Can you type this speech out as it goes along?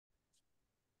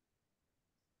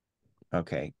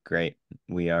Okay, great.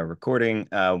 We are recording.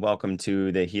 Welcome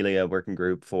to the Helia Working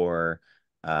Group for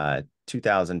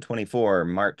 2024,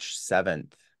 March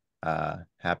 7th.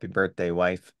 Happy birthday,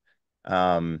 wife.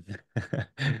 Um,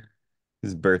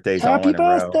 his birthday's all Happy in a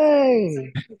row.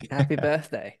 birthday! Happy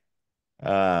birthday.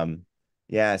 Um,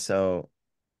 yeah, so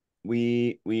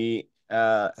we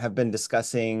have been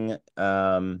discussing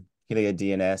Helia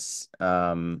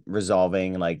DNS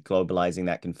resolving like globalizing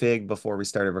that config before we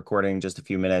started recording just a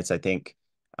few minutes.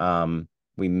 Um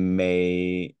we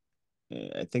may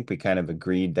I think we kind of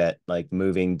agreed that like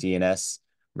moving DNS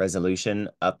resolution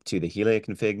up to the Helia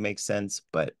config makes sense,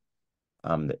 but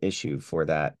the issue for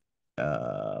that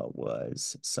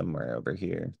was somewhere over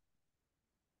here.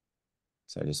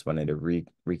 So I just wanted to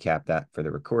recap that for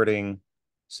the recording.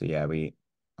 So yeah, we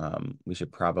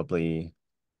should probably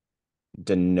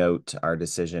denote our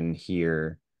decision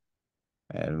here,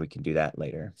 and we can do that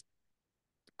later.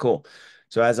 Cool.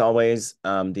 So as always,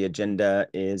 the agenda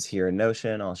is here in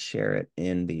Notion. I'll share it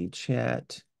in the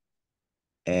chat.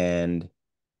 And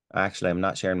actually, I'm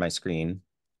not sharing my screen.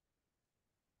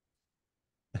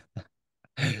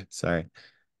 Sorry.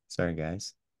 Sorry,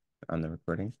 guys, on the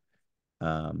recording.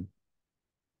 Um,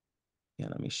 yeah,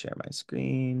 let me share my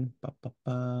screen. Ba, ba,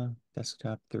 ba.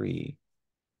 Desktop 3.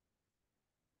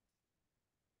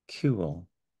 Cool.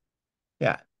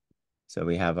 Yeah. So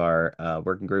we have our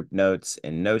working group notes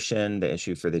in Notion. The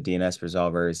issue for the DNS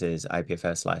resolvers is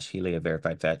IPFS/Helia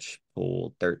verified fetch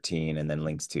pool 13, and then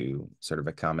links to sort of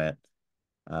a comment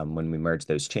when we merge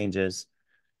those changes.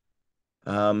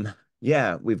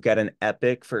 Yeah, we've got an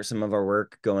epic for some of our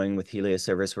work going with Helia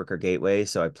Service Worker Gateway.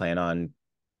 So I plan on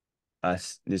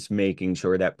us just making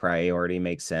sure that priority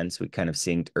makes sense. We kind of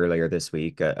synced earlier this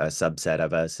week, a subset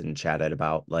of us, and chatted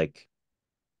about like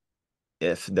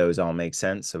if those all make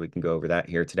sense. So we can go over that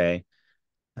here today.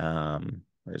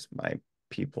 Where's my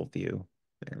people view?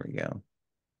 There we go.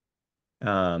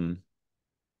 Um,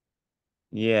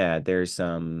 yeah, there's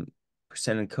some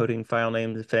percent encoding file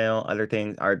names to fail. Other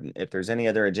things are if there's any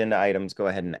other agenda items, go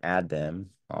ahead and add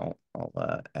them. I'll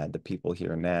add the people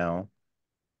here now.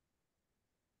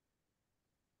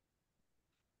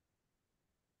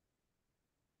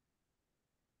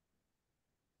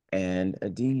 And a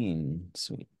dean,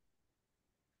 sweet.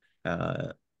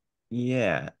 Uh,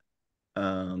 yeah.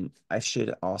 I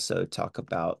should also talk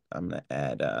about. I'm gonna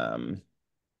add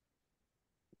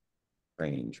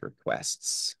range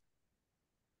requests.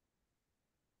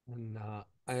 And I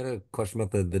had a question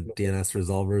about the DNS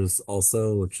resolvers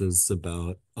also, which is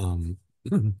about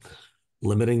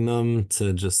limiting them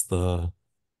to just the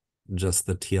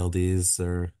TLDs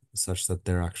or such that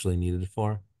they're actually needed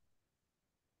for.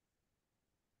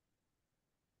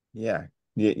 Yeah,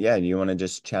 yeah. You want to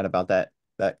just chat about that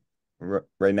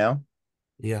right now?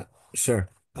 Yeah, sure.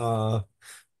 I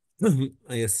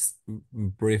guess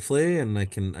briefly, and I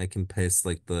can paste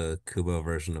like the Kubo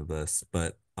version of this,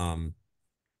 but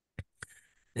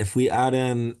if we add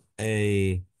in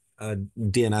a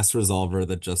DNS resolver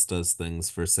that just does things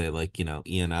for say like,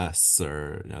 ENS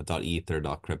or .eth or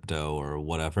 .crypto or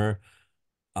whatever,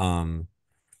 um,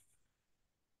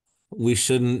 we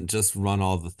shouldn't just run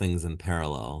all the things in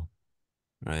parallel,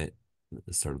 right?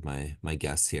 Is sort of my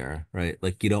guess here, right?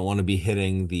 Like you don't want to be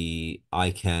hitting the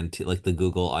ICANN t like the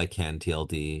Google ICANN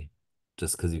TLD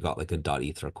just because you got like a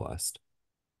 .eth request.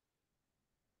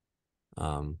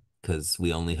 Because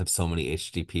we only have so many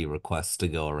HTTP requests to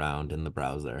go around in the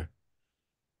browser.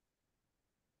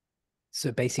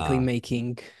 So basically Uh,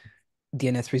 making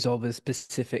DNS resolvers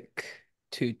specific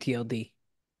to TLD,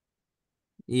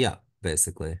 yeah,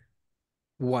 basically.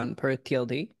 one per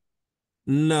TLD.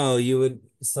 No,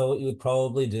 so what you would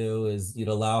probably do is you'd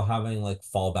allow having like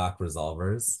fallback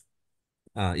resolvers.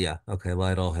 Yeah, okay,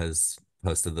 Lidl has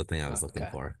posted the thing I was looking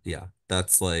Okay, for. Yeah,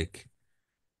 that's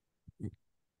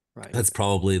right.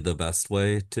 probably the best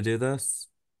way to do this,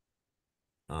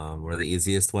 or the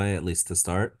easiest way, at least to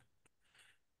start.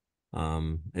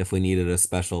 If we needed a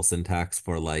special syntax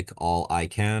for like all I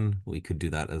can, we could do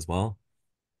that as well.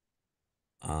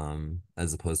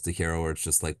 As opposed to Hero where it's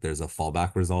just like there's a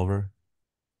fallback resolver.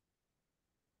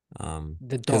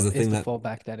 The Because the dot is thing the that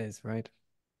fallback, that is, right?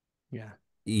 Yeah.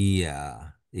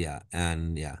 yeah,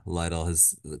 and yeah, Lidl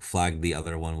has flagged the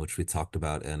other one which we talked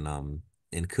about in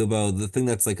Kubo. The thing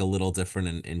that's like a little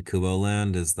different in Kubo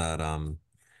land is that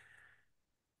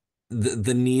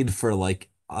the need for like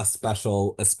a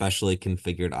special especially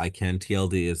configured ICANN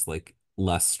TLD is like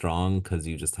less strong because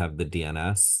you just have the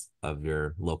DNS of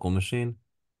your local machine,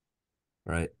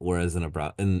 right? Whereas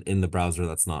in the browser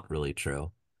that's not really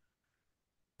true.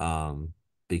 Um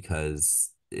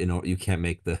because you can't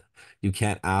make the you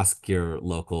can't ask your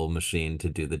local machine to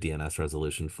do the DNS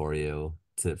resolution for you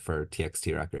for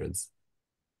TXT records,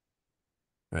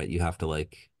 right? You have to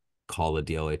like call the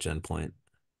DOH endpoint.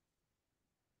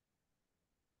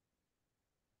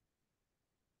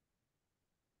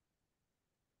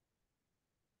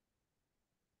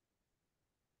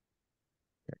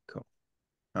 Cool.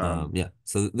 Yeah.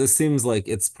 So this seems like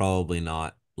it's probably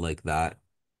not like that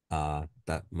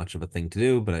much of a thing to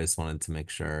do, but I just wanted to make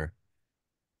sure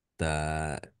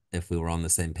that if we were on the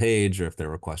same page or if there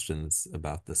were questions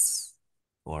about this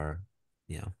or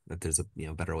that there's a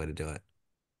better way to do it.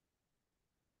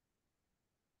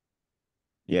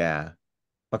 Yeah.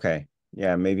 Okay.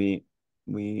 Yeah, maybe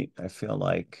I feel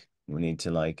like we need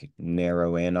to like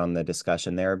narrow in on the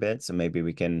discussion there a bit. So maybe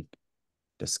we can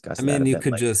discuss I that mean, a bit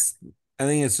later. I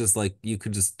think it's just like you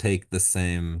could just take the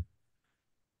same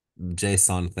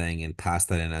JSON thing and pass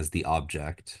that in as the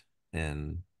object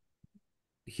in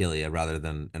Helia rather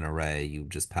than an array. You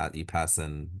pass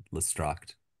in the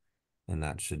struct and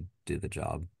that should do the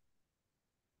job.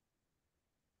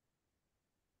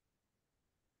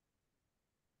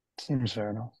 Seems fair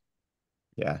enough.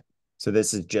 Yeah. So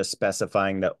this is just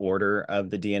specifying the order of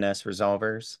the DNS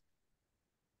resolvers.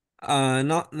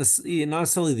 Not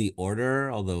necessarily the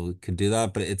order, although we could do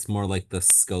that, but it's more like the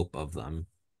scope of them.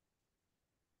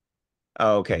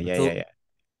 Oh, okay. Yeah, It's yeah, a, yeah.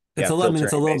 it's Yeah, a, I mean,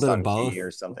 it's a filtering little based bit of on key both.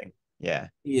 or something. Yeah.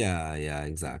 Yeah, yeah,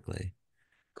 exactly.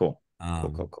 Cool.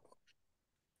 Cool, cool, Um, cool.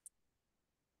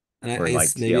 and Or I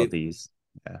like guess maybe, TLDs.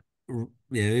 Yeah. yeah,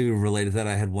 maybe related to that,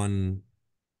 I had one,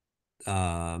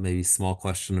 maybe small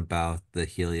question about the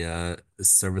Helia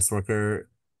service worker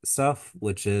stuff,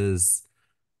 which is,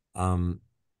 um,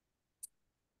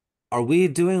 are we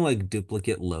doing like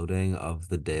duplicate loading of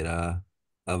the data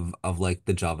of like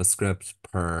the JavaScript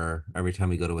per every time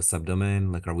we go to a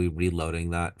subdomain? Like, are we reloading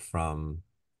that from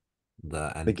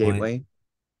the The endpoint? gateway.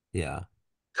 Yeah.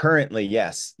 Currently,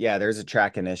 yes. Yeah, there's a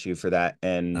tracking issue for that.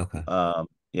 And Okay.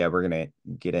 yeah, we're gonna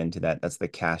get into that. That's the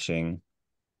caching.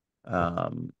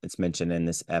 It's mentioned in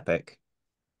this epic.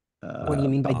 What do you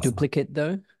mean by Awesome. duplicate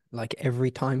though? Like every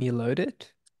time you load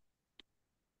it?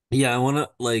 Yeah, I want to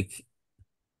like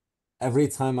every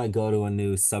time I go to a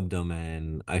new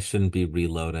subdomain, I shouldn't be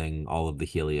reloading all of the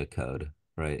Helia code,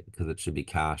 right? Because it should be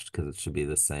cached because it should be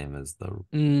the same as the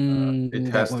It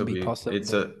That has won't to be be. possible.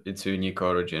 It's a unique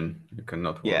origin. You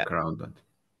cannot Yeah. work around that.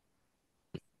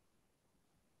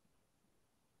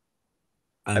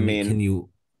 I I mean, mean,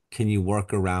 can you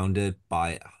work around it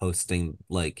by hosting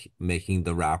like making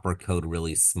the wrapper code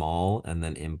really small and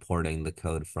then importing the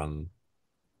code from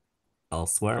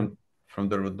elsewhere? From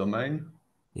the root domain,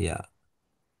 Yeah.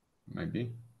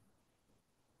 maybe.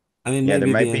 I mean, yeah, there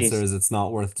maybe the might be. answer is it's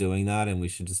not worth doing that, and we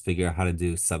should just figure out how to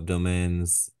do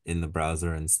subdomains in the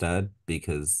browser instead,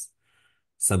 because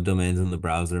subdomains in the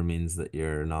browser means that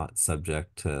you're not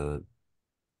subject to,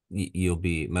 you'll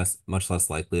be much less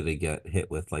likely to get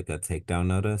hit with like a takedown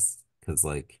notice, because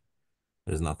like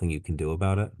there's nothing you can do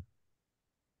about it.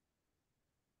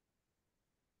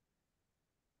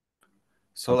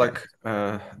 So Okay. like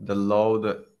the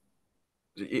load.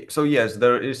 So yes,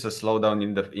 there is a slowdown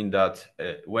in that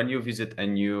when you visit a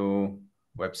new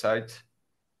website,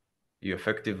 you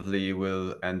effectively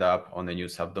will end up on a new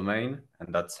subdomain,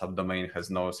 and that subdomain has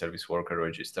no service worker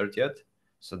registered yet.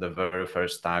 So the very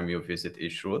first time you visit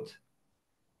each root,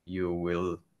 you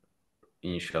will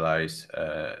initialize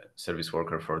a service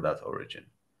worker for that origin.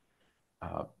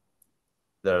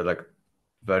 There are like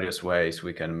various ways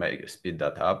we can speed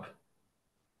that up.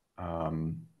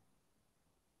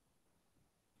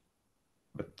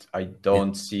 But I Yeah.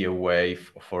 don't see a way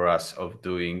for us of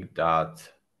doing that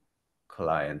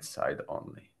client side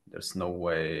only. There's no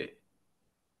way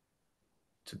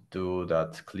to do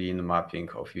that clean mapping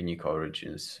of unique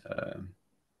origins.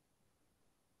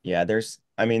 Yeah,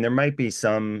 I mean, there might be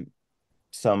some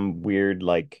weird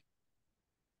like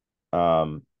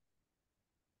um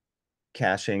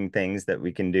caching things that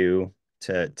we can do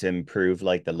to improve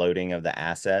like the loading of the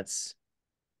assets.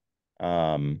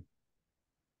 Um,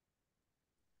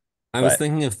 I was but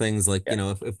thinking of things like, yeah,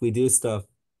 if we do stuff,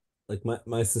 like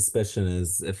my suspicion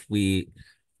is if we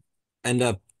end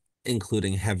up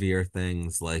including heavier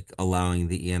things like allowing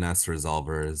the ENS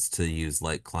resolvers to use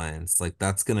light clients, like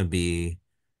that's going to be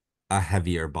a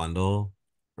heavier bundle,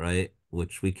 right?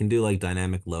 Which we can do like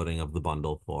dynamic loading of the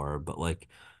bundle for, but like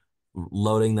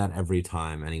loading that every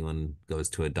time anyone goes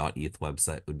to a .eth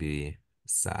website would be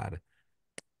sad.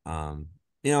 Um,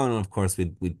 and of course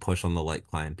we'd push on the light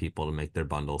client people to make their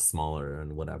bundles smaller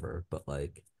and whatever, but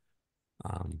like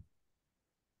um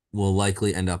we'll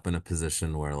likely end up in a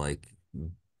position where like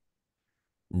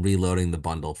reloading the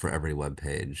bundle for every web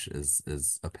page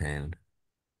is a pain.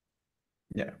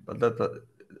 Yeah, but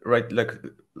right, like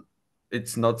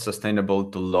it's not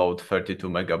sustainable to load 32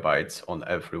 megabytes on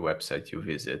every website you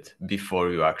visit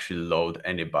before you actually load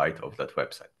any byte of that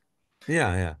website.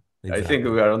 Yeah, I think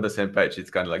exactly. we are on the same page.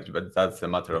 It's kind of like, but that's a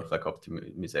matter Yeah. of like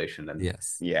optimization, and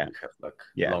Yes. Yeah. we have like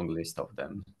Yeah. long list of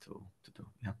them to do.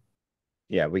 Yeah.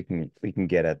 Yeah, we can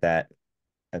get at that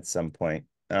at some point.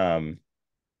 I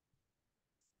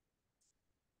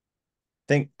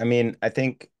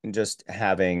think just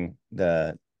having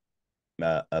the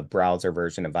a browser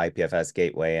version of IPFS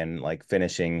gateway and like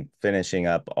finishing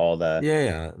up all the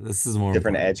Yeah, this is more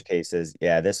different important. edge cases.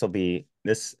 Yeah, this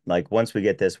like once we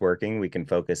get this working, we can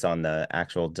focus on the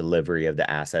actual delivery of the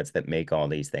assets that make all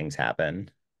these things happen.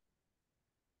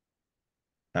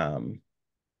 But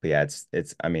yeah,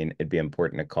 it'd be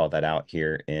important to call that out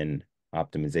here in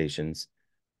optimizations.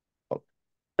 Oh,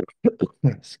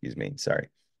 excuse me, sorry.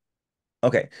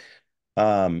 Okay.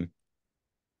 Um,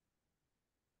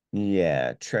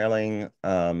 yeah, trailing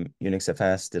Unix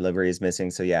FS delivery is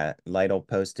missing. So yeah, Lytle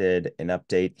posted an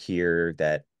update here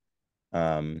that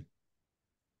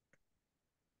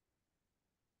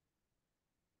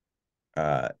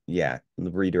yeah,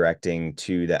 redirecting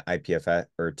to the IPFS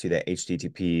or to the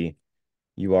HTTP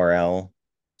URL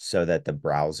so that the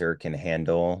browser can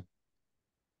handle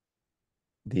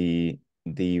the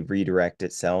redirect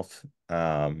itself.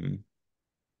 Yeah,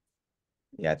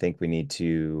 I think we need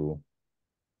to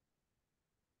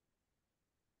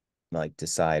like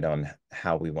decide on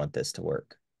how we want this to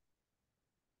work.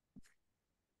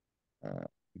 Uh,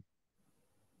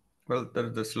 Well,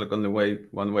 there's like only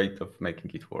one way of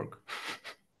making it work.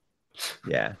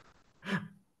 yeah.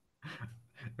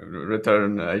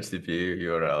 Return HTTP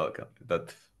URL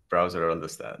that browser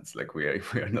understands. Like we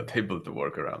are not able to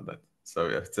work around that. So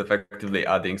yeah, it's effectively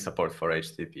adding support for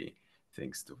HTTP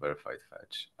things to verified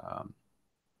fetch.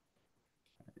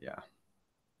 Yeah,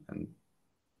 and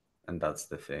that's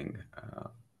the thing,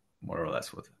 more or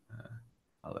less what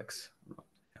Alex wrote.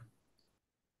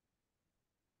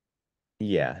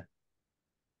 Yeah.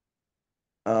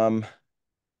 Um,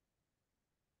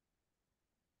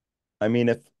 I mean,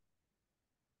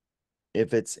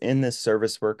 if it's in this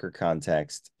service worker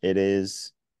context, it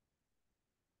is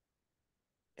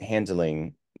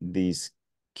handling these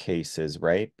cases,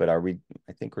 right? But I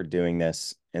think we're doing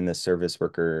this in the service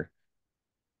worker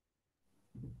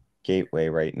gateway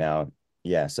right now.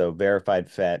 Yeah, so verified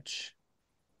fetch.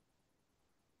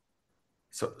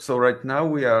 So right now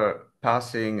we are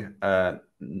passing a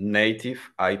native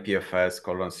IPFS //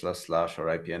 or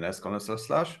IPNS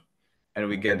 // and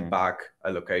we get Mhm. back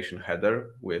a location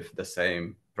header with the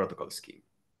same protocol scheme.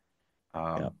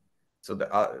 Yeah. So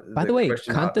By the the way,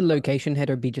 question, can't the location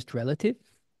header be just relative?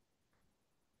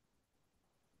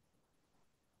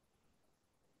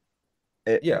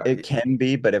 yeah, It can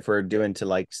be, but if we're doing to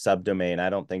like subdomain, I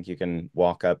don't think you can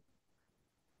walk up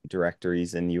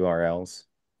directories and URLs.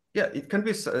 yeah, it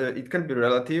can be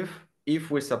relative if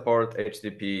we support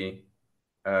HTTP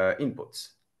inputs.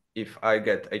 If I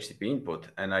get HTTP input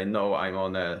and I know I'm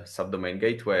on a subdomain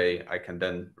gateway, I can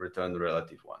then return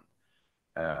relative one.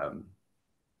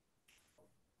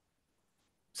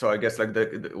 So I guess like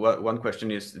the one question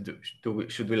is,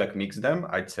 should we like mix them?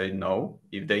 I'd say no.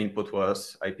 If the input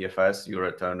was IPFS, you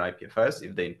return IPFS.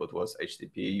 If the input was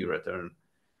HTTP, you return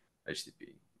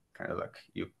HTTP. Kind of like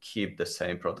you keep the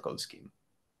same protocol scheme.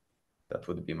 That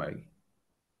would be my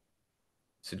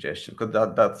suggestion.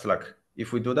 Because that's like,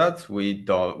 if we do that, we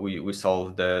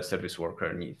solve the service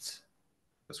worker needs.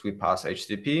 Because we pass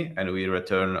HTTP and we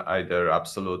return either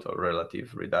absolute or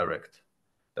relative redirect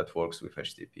that works with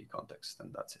HTTP context,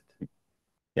 and that's it.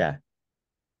 Yeah.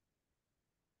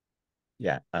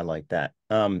 Yeah, I like that.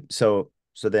 So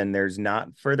then there's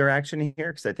not further action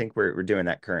here because I think we're doing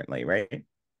that currently, right?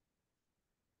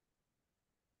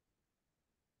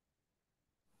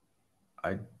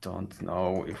 I don't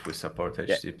know if we support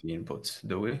Yeah. HTTP inputs,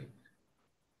 do we?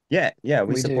 Yeah, we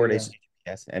We do, support yeah.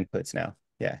 HTTPS inputs now.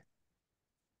 Yeah.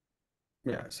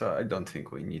 Yeah, so I don't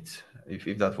think we need, if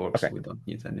that works, Okay. we don't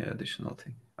need any additional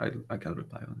thing. I can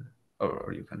reply on it,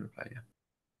 or you can reply, yeah.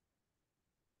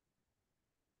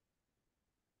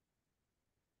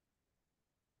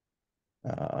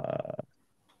 Uh,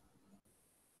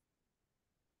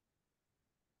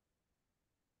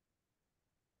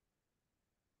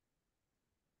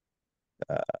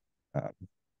 uh, um,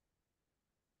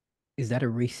 Is that a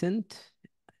recent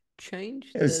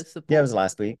change, it the was yeah, it was support?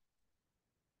 last week.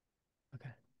 Okay.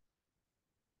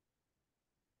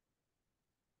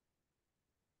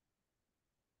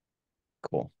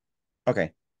 Cool.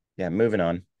 Okay. Yeah, moving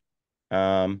on.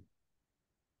 Um,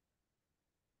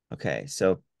 Okay,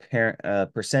 so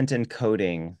percent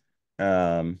encoding.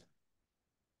 Duh,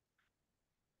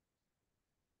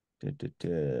 duh,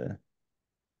 duh.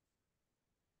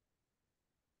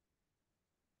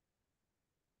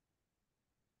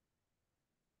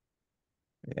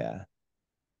 Yeah.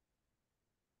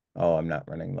 Oh, I'm not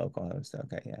running localhost.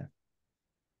 Okay, yeah.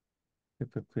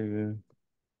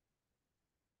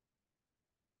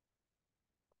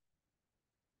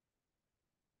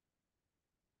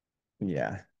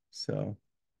 Yeah, so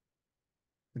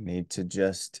we need to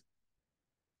just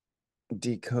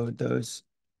decode those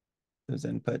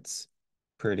inputs.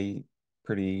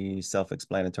 Pretty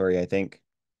self-explanatory, I think.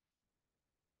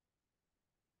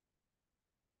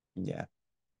 Yeah.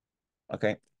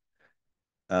 Okay.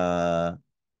 Uh,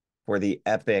 for the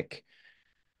epic,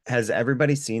 has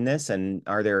everybody seen this? And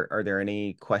are there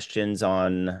any questions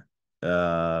on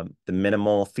the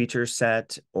minimal feature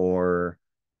set or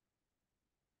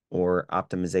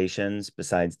optimizations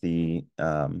besides the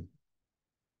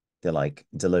like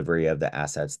delivery of the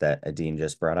assets that Adine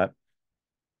just brought up?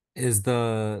 Is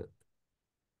the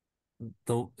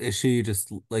issue you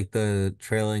just like the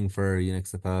trailing for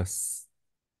Unix FS,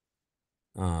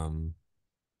 um,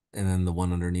 and then the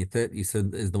one underneath it? You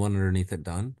said is the one underneath it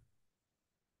done?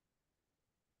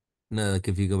 No, like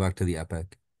if you go back to the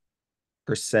epic,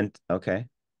 Okay.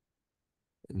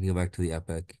 if you go back to the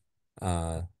epic,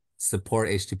 uh, support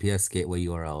HTTPS gateway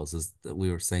URLs is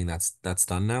we were saying that's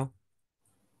done now.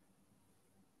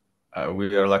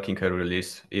 We are lacking a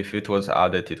release. If it was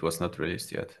added, it was not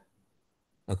released yet.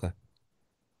 Okay,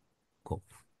 cool.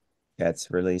 Yeah, it's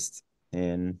released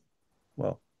in,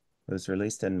 well, it was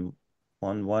released in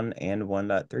 1.1 and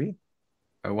 1.3.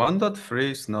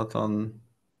 1.3 is not on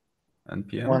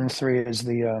NPM.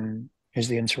 1.3 is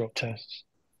the interrupt test.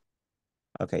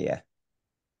 Okay, yeah.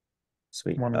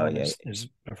 Sweet. 1.1 Oh, yeah, is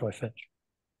before fetch.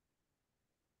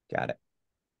 got it.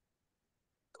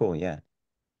 Cool, yeah.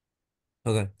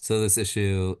 Okay, so this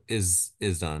issue is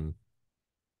done.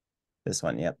 This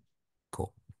one, yep.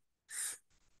 Cool.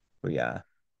 Oh, yeah.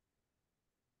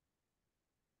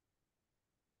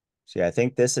 So yeah, I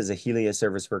think this is a Helia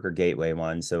Service Worker Gateway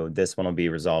one. So this one will be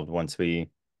resolved once we,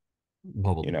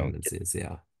 Bubble get, dependencies,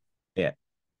 yeah. yeah.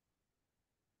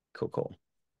 Cool.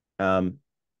 Um,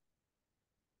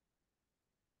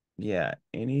 yeah,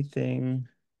 anything,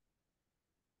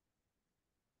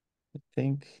 I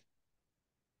think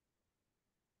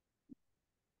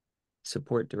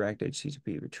support direct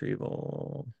HTTP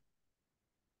retrieval.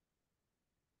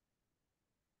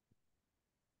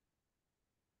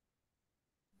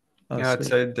 Oh, Yeah, I'd sweet.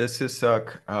 say this is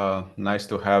nice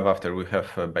to have after we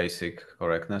have basic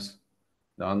correctness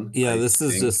done. Yeah, I this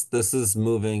is think just this is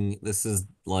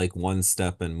like one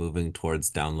step in moving towards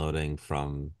downloading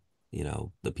from,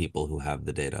 the people who have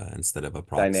the data instead of a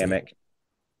proxy. Dynamic.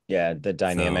 Yeah, the So,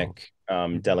 dynamic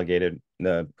delegated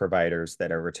the providers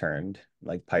that are returned,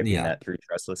 like piping yeah. that through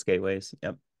trustless gateways.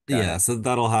 Yep, got Yeah, it. so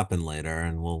that'll happen later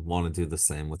and we'll want to do the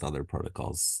same with other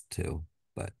protocols too.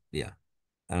 But yeah,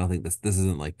 I don't think this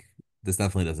isn't like this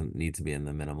definitely doesn't need to be in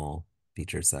the minimal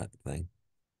feature set thing.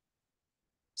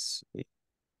 Sweet.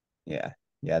 Yeah,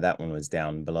 yeah, that one was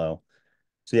down below.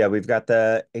 So yeah, we've got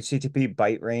the HTTP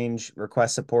byte range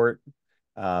request support,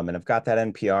 and I've got that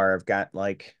NPR. I've got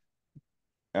like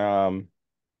um,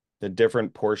 the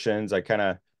different portions. I kind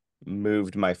of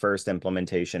moved my first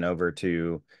implementation over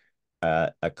to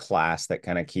a class that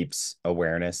kind of keeps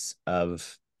awareness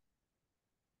of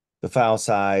the file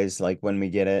size, like when we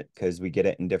get it, because we get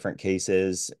it in different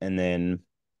cases, and then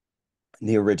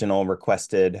the original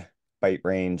requested byte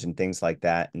range and things like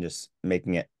that, and just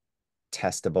making it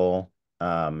testable.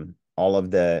 All of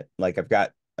the, like, I've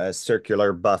got a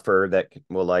circular buffer that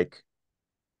will like,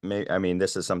 I mean,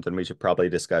 this is something we should probably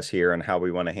discuss here on how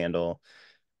we want to handle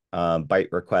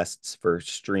byte requests for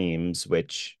streams,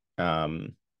 which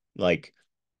like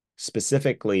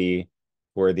specifically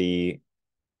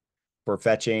for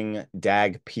fetching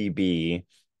DAG PB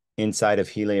inside of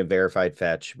Helia verified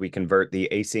fetch, we convert the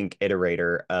async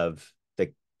iterator of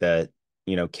the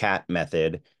cat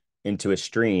method into a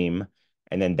stream,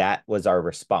 and then that was our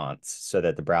response, so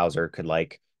that the browser could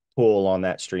like pull on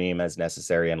that stream as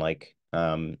necessary, and like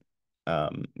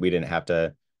we didn't have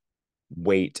to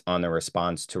wait on the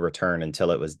response to return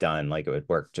until it was done. Like it would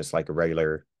work just like a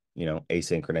regular,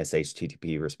 asynchronous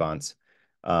HTTP response.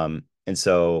 And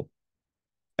so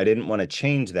I didn't want to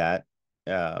change that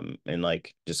and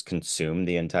like just consume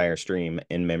the entire stream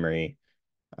in memory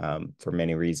for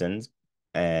many reasons.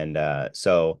 And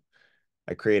so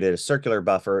I created a circular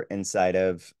buffer inside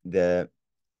of the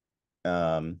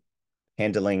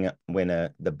handling when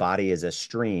the body is a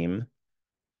stream.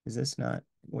 Is this not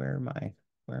where my,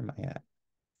 where am I at?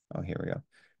 Oh, here we go.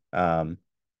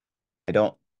 I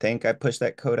don't think I pushed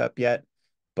that code up yet,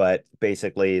 but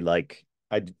basically, like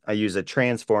I use a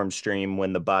transform stream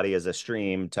when the body is a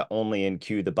stream to only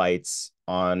enqueue the bytes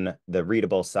on the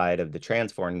readable side of the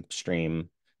transform stream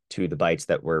to the bytes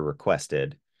that were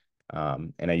requested.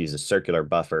 And I use a circular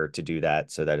buffer to do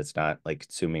that so that it's not like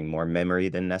consuming more memory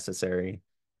than necessary.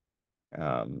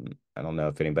 I don't know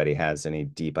if anybody has any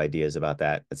deep ideas about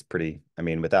that. It's pretty, I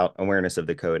mean, without awareness of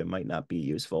the code, it might not be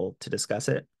useful to discuss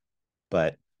it,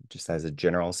 but just as a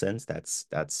general sense, that's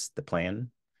the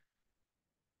plan.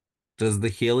 Does the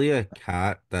Helia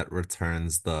cat that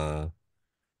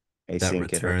Async iterator.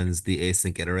 returns the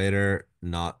async iterator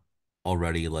not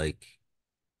already like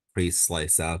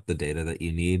pre-slice out the data that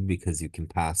you need because you can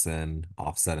pass in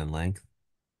offset and length?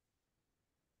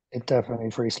 It definitely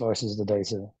free slices the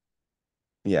data.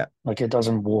 Yeah. Like it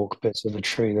doesn't walk bits of the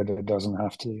tree that it doesn't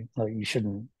have to. Like you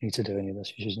shouldn't need to do any of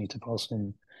this. You just need to pass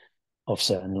in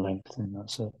offset and length, and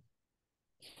that's it.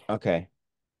 Okay.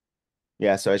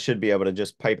 Yeah, so I should be able to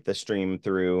just pipe the stream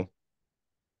through.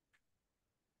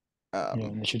 Yeah,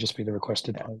 and it should just be the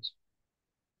requested Yeah. pipes.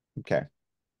 Okay.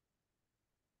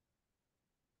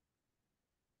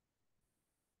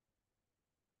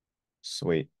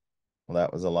 Sweet. Well,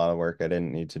 that was a lot of work I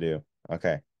didn't need to do.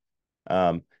 Okay.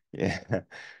 Yeah.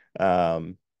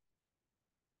 Um,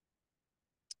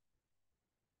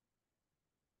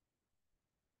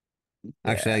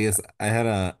 Actually, I yeah. guess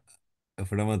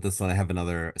if we're done with this one, I have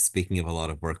another, speaking of a lot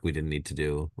of work we didn't need to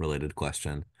do, related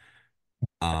question.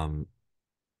 Um,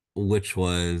 which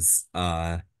was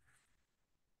when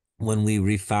we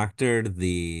refactored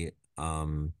the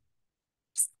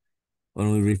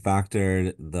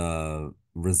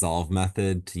resolve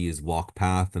method to use walk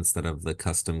path instead of the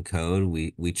custom code,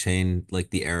 we changed like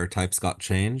the error types got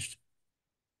changed,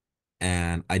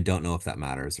 and I don't know if that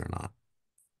matters or not.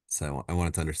 So I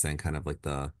wanted to understand kind of like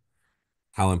the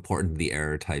how important the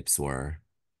error types were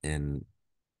in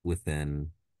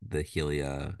within the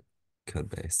Helia code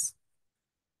base.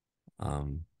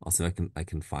 I'll see if I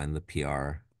can find the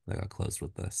PR that got closed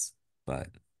with this, but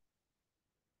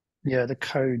Yeah, the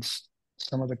codes,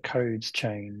 some of the codes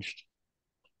changed,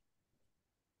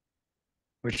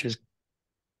 which is,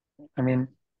 I mean,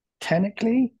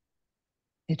 technically,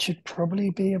 it should probably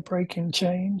be a breaking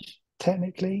change,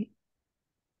 technically,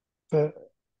 but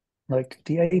like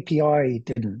the API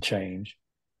didn't change.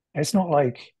 It's not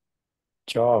like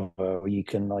Java where you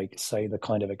can like say the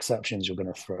kind of exceptions you're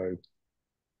going to throw.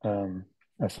 Um,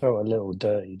 I felt a little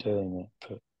dirty doing it,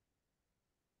 but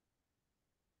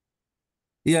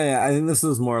yeah, I think this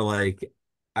was more like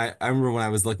I remember when I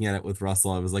was looking at it with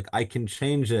Russell, I was like, I can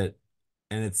change it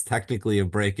and it's technically a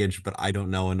breakage, but I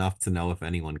don't know enough to know if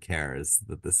anyone cares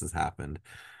that this has happened.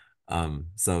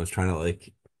 So I was trying to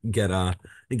like get a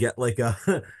get like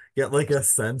a get like a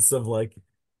sense of like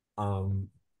um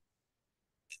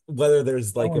whether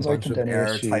there's no like a one's bunch opened of any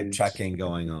error type issues. checking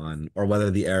going on, or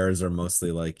whether the errors are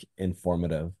mostly like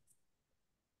informative.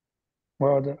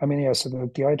 Well, I mean, yeah, so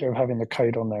the idea of having the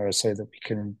code on there is so that we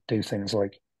can do things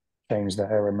like change the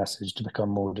error message to become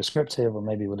more descriptive, or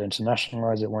maybe we'll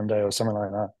internationalize it one day or something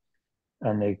like that.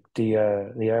 And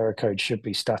the error code should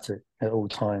be static at all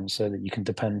times so that you can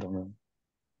depend on them.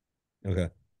 Okay.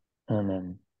 And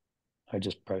then I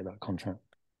just broke that contract.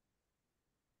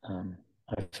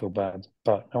 I feel bad,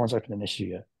 but no one's opened an issue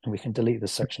yet, and we can delete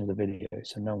this section of the video,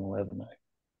 so no one will ever know.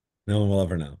 No one will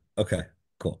ever know. Okay,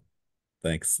 cool.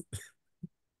 Thanks.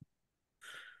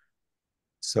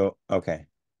 So, okay.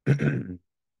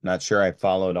 Not sure I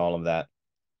followed all of that.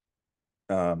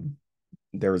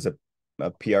 There was a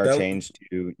PR That change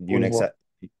to Was what?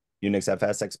 Unix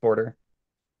FS exporter.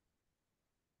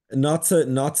 not to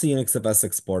Unix FS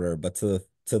exporter, but to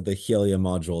the Helia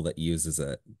module that uses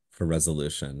it for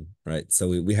resolution, right?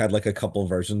 So we had like a couple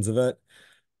versions of it.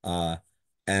 Uh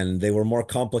and they were more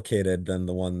complicated than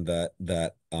the one that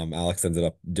Alex ended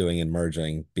up doing and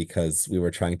merging because we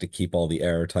were trying to keep all the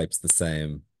error types the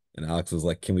same. And Alex was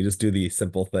like, "Can we just do the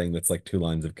simple thing that's like two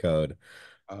lines of code?"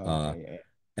 Uh Okay,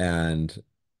 yeah. and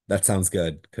that sounds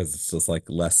good because it's just like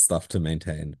less stuff to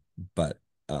maintain. But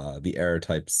the error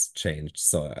types changed,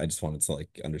 so I just wanted to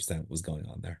like understand what was going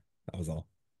on there. That was all.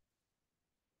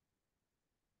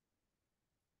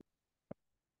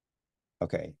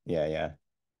 Okay, yeah, yeah.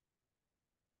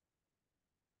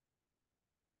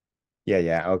 Yeah,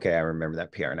 yeah. Okay, I remember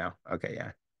that PR now. Okay,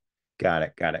 yeah. Got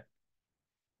it, got it.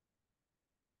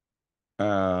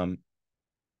 Um,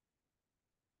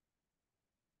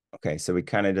 okay, so we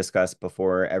kind of discussed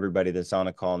before everybody that's on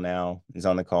a call now is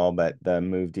on the call, but the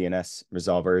move DNS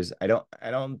resolvers, I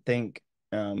don't think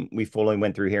we fully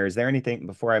went through here. Is there anything,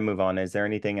 before I move on, is there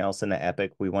anything else in the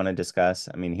epic we want to discuss?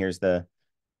 I mean, here's the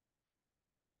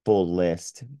full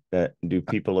list. Do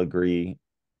people agree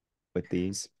with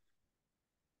these?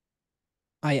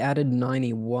 I added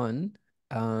 91.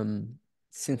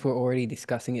 Since we're already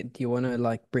discussing it, do you want to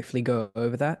like briefly go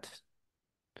over that?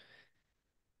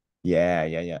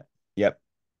 Yeah. Yep.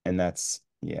 And that's,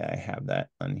 yeah, I have that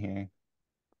on here.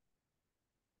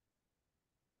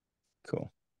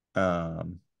 Cool.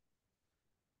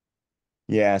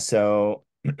 Yeah, so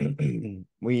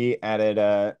we added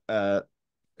a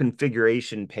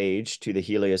configuration page to the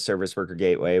Helia Service Worker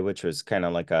Gateway, which was kind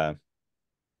of like a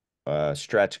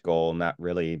stretch goal, not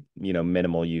really,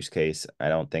 minimal use case, I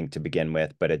don't think to begin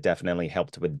with, but it definitely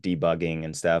helped with debugging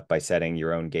and stuff by setting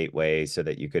your own gateway so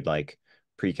that you could like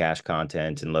pre-cache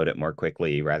content and load it more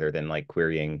quickly rather than like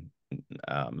querying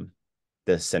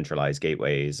the centralized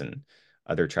gateways and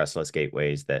other trustless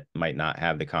gateways that might not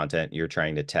have the content you're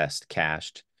trying to test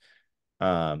cached.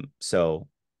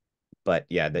 But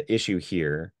yeah, the issue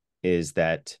here is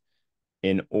that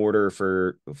in order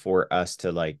for us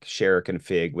to like share a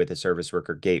config with a service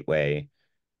worker gateway,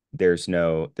 there's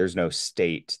no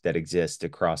state that exists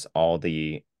across all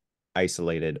the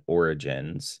isolated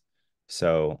origins.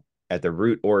 So at the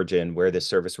root origin where the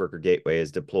service worker gateway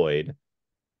is deployed,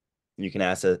 you can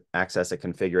access a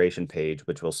configuration page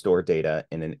which will store data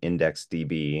in an index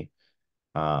DB.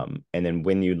 And then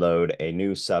when you load a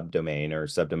new subdomain or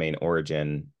subdomain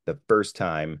origin, the first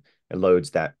time it loads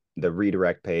the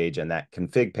redirect page and that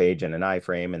config page in an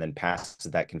iframe and then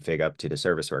passes that config up to the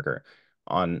service worker.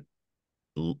 On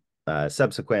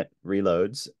subsequent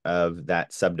reloads of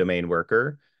that subdomain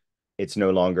worker, it's no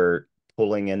longer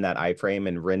pulling in that iframe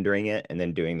and rendering it and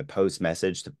then doing the post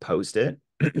message to post it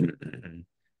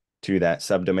to that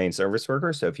subdomain service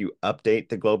worker. So if you update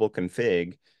the global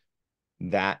config,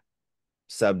 that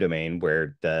subdomain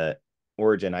where the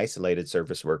origin isolated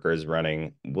service worker is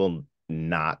running will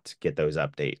not get those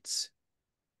updates.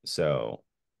 So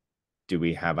do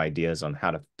we have ideas on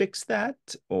how to fix that,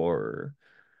 or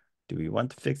do we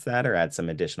want to fix that or add some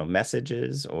additional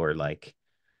messages or like,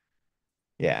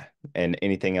 yeah. And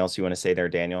anything else you want to say there,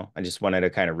 Daniel? I just wanted to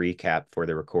kind of recap for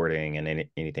the recording and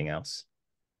anything else.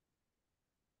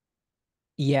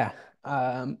 Yeah.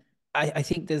 Um, I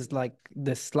think there's like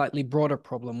the slightly broader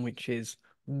problem, which is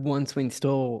once we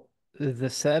install the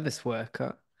service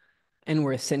worker and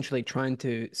we're essentially trying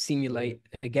to simulate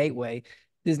a gateway,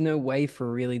 there's no way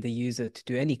for really the user to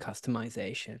do any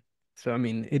customization. So, I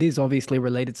mean, it is obviously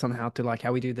related somehow to like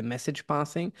how we do the message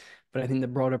passing, but I think the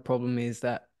broader problem is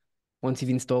that once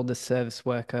you've installed the service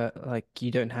worker, like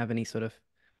you don't have any sort of,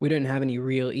 we don't have any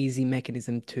real easy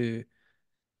mechanism to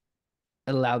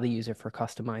allow the user for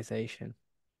customization.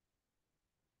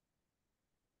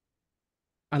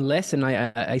 Unless, and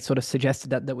I sort of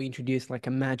suggested that we introduce like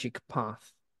a magic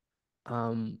path,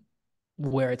 um,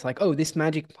 where it's like, oh, this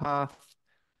magic path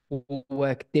will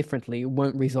work differently,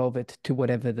 won't resolve it to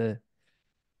whatever the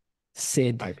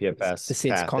IPFS SID's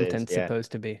path is, content's yeah.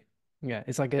 supposed to be. Yeah,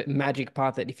 it's like a magic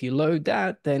path that if you load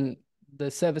that, then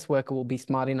the service worker will be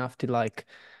smart enough to like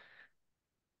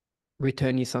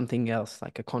return you something else,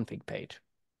 like a config page.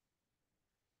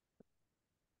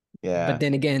 Yeah. But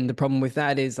then again, the problem with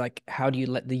that is like, how do you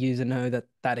let the user know that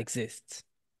that exists?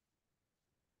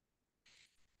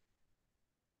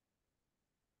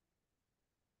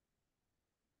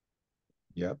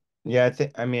 Yep. Yeah,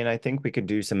 I think we could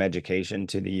do some education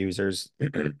to the users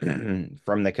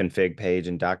from the config page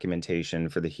and documentation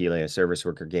for the Helia service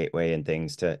worker gateway and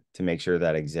things to make sure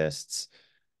that exists.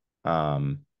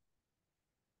 Um,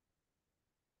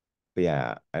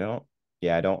 but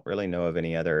I don't really know of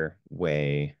any other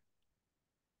way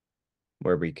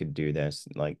where we could do this.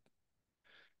 Like,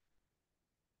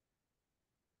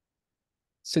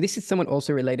 So this is somewhat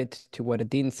also related to what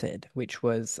Adin said, which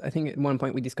was, I think at one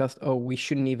point we discussed, oh, we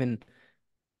shouldn't even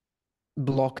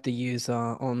block the user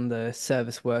on the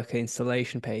service worker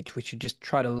installation page. We should just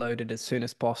try to load it as soon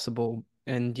as possible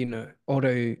and,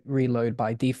 auto reload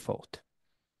by default.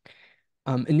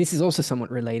 And this is also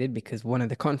somewhat related because one of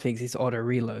the configs is auto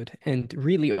reload, and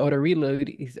really auto reload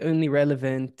is only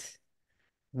relevant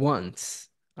once.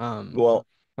 well,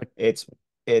 Like,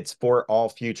 it's for all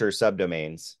future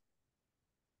subdomains.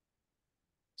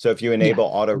 So if you yeah, enable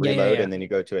auto reload yeah. and then you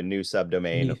go to a new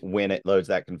subdomain, New. when it loads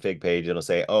that config page, it'll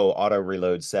say, oh, auto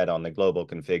reload set on the global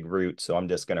config root. So I'm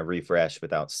just going to refresh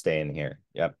without staying here.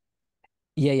 Yep.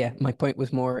 Yeah. My point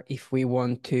was more if we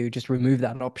want to just remove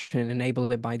that option and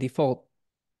enable it by default,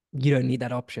 you don't need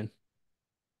that option.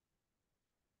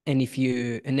 And if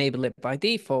you enable it by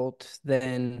default,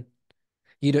 then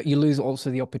you lose also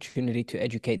the opportunity to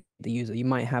educate the user. You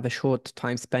might have a short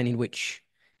time span in which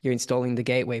you're installing the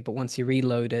gateway, but once you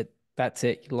reload it, that's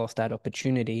it. You lost that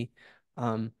opportunity.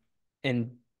 Um,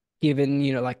 and given,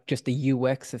 like just the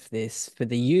UX of this for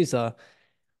the user,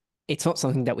 it's not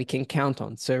something that we can count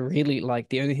on. So really, like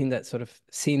the only thing that sort of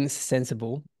seems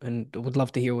sensible, and would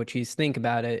love to hear what you think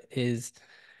about it, is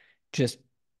just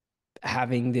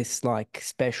having this like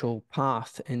special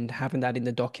path and having that in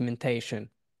the documentation.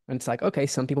 And it's like, okay,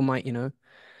 some people might,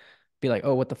 be like,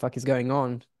 oh, what the fuck is going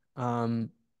on?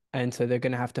 Um, and so they're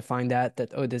going to have to find out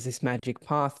that, oh, there's this magic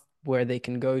path where they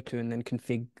can go to and then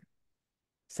config,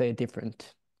 say, a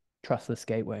different trustless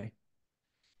gateway.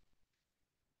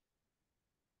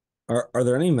 Are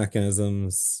there any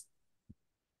mechanisms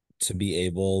to be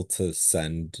able to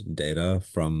send data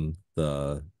from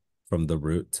the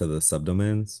root to the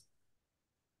subdomains?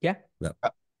 Yeah, That Uh,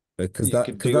 because You that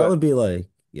could because do that a would be like,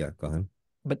 yeah, go ahead.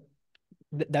 but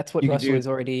th that's what you could Russell do has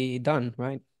already done,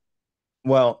 right?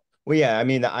 well, yeah, I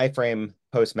mean the iframe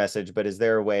post message, but is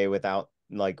there a way without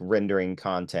like rendering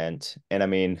content? And I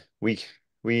mean, we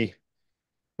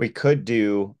we could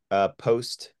do a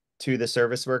post to the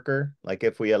service worker, like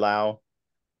if we allow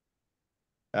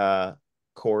uh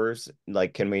cores,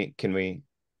 like can we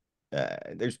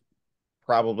there's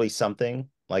probably something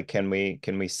like can we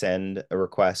send a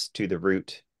request to the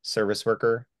root service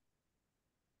worker?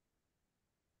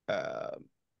 Uh,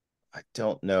 I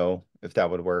don't know if that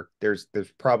would work. There's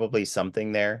probably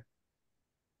something there.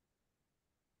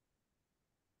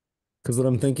 Because what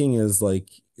I'm thinking is like,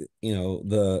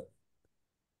 the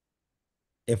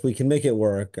if we can make it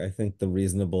work, I think the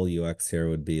reasonable UX here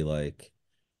would be like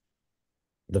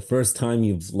the first time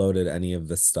you've loaded any of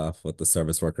this stuff with the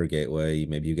service worker gateway,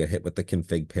 maybe you get hit with the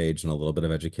config page and a little bit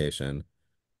of education.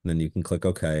 And then you can click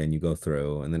OK and you go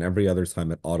through. And then every other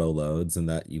time it auto loads and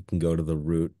that you can go to the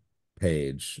root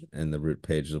page and the root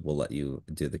page will let you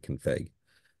do the config.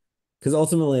 Because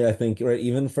ultimately, I think, right,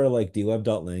 even for like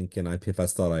dweb.link and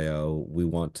IPFS.io, we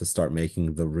want to start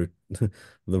making the root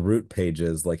the root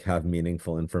pages like have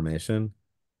meaningful information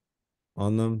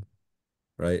on them,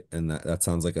 right? And that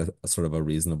sounds like a sort of a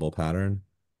reasonable pattern.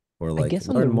 Or I like guess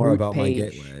on the learn more root about my page,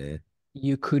 gateway.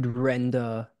 you could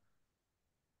render,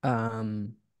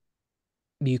 um,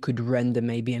 you could render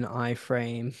maybe an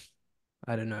iframe.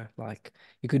 I don't know, like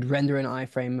you could render an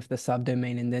iframe of the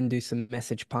subdomain and then do some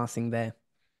message passing there.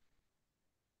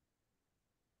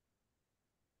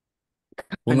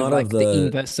 Well, Kind of not of like the the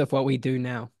inverse of what we do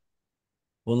now.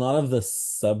 well, not of the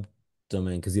subdomain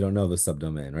because you don't know the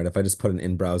subdomain, right? If I just put an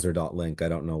in-browser.link, I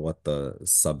don't know what the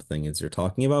sub thing is you're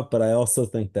talking about. But I also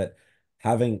think that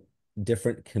having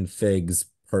different configs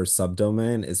per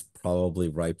subdomain is probably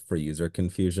ripe for user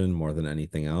confusion more than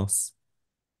anything else.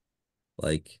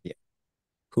 Like, Yeah.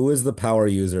 who is the power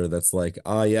user that's like,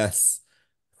 ah, yes,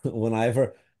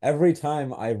 whenever every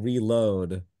time I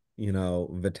reload,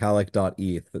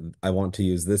 vitalik.eth, I want to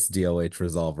use this DOH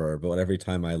resolver, but every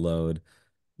time I load,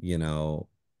 you know,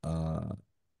 uh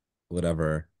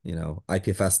whatever,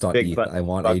 Big IPFS.eth, fun,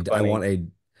 Buck Bunny.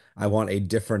 I want a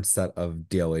different set of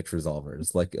DOH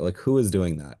resolvers. Like who is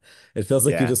doing that? It feels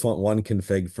like you Yeah. just want one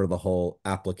config for the whole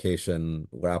application,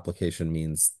 where application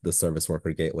means the service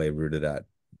worker gateway rooted at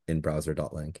in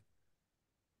browser.link.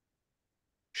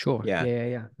 Sure. Yeah.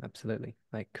 Yeah, absolutely.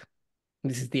 Like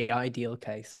this is the ideal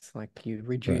case. Like you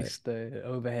Right. reduce the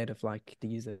overhead of like the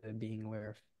user being aware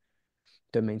of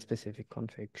domain specific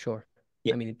config. Sure.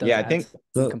 Yeah. I mean, it does Yeah, I add think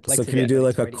some So can you complexity, yeah. do but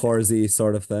it's like a already there. CORSy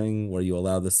sort of thing where you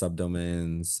allow the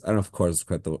subdomains? I don't know if CORS is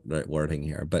quite the right wording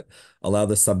here, but allow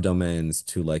the subdomains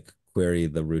to like query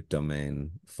the root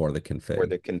domain for the For config.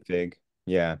 the config.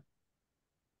 Yeah.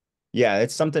 Yeah,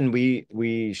 it's something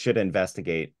we should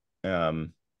investigate.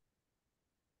 Um,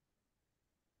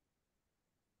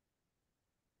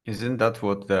 Isn't that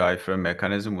what the iframe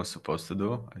mechanism was supposed to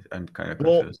do? I'm kind of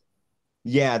well, confused.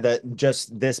 yeah, that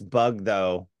just this bug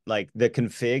though, like the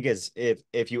config is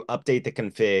if you update the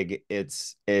config,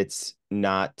 it's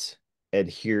not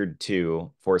adhered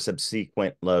to for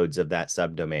subsequent loads of that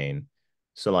subdomain.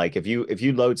 So like if you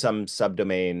load some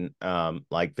subdomain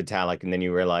like Vitalik and then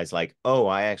you realize like, oh,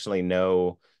 I actually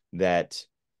know that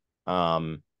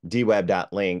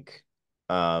dweb.link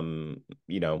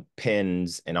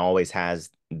pins and always has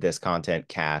this content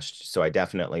cached, so I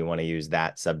definitely want to use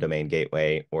that subdomain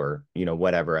gateway or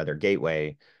whatever other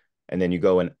gateway, and then you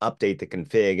go and update the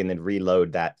config and then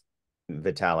reload that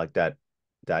vitalik.eth.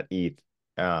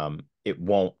 It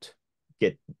won't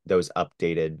get those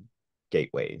updated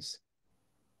gateways.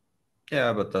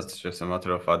 Yeah, but that's just a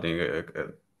matter of adding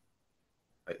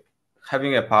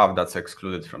having a path that's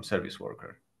excluded from service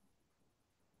worker.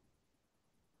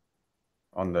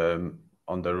 on the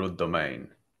root domain.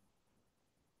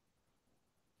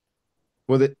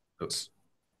 Well,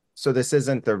 so this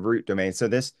isn't the root domain. So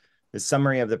this the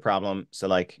summary of the problem. So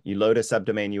like you load a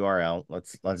subdomain URL.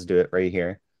 Let's do it right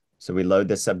here. So we load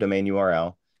the subdomain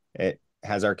URL. It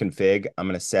has our config. I'm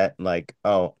gonna set like,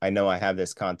 oh, I know I have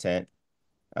this content.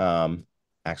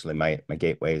 Actually my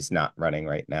gateway is not running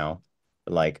right now.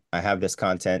 But like I have this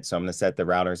content, so I'm gonna set the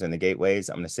routers and the gateways.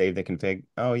 I'm gonna save the config.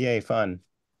 Oh, yay, fun.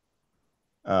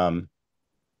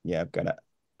 Yeah, I've got to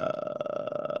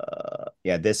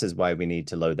yeah, this is why we need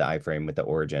to load the iframe with the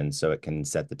origin so it can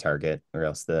set the target, or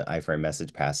else the iframe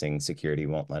message passing security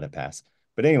won't let it pass.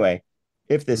 But anyway,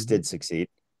 if this did succeed,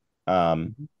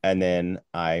 and then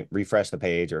I refresh the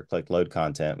page or click load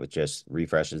content, which just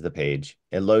refreshes the page,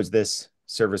 it loads this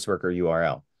service worker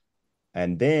URL.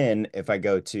 And then if I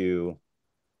go to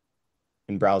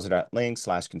in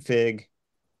browser.link/config,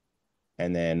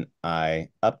 and then I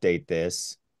update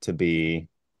this to be,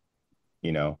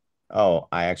 you know, oh,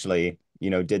 I actually,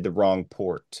 did the wrong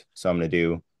port. So I'm going to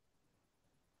do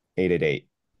 888.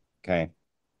 Okay.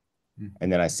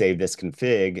 And then I save this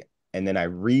config and then I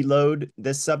reload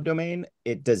this subdomain.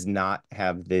 It does not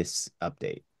have this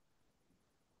update.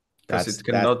 Because it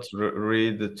cannot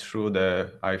read through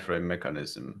the iframe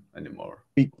mechanism anymore.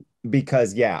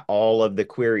 Because, yeah, all of the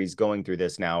queries going through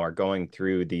this now are going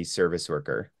through the service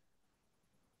worker.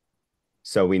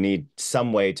 So we need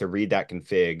some way to read that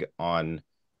config on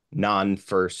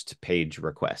non-first page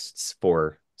requests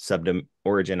for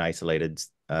origin isolated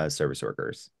service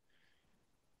workers.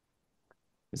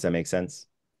 Does that make sense?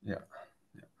 Yeah.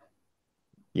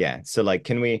 Yeah. So like,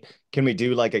 can we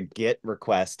do like a GET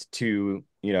request to,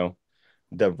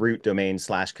 the root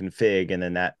domain/config, and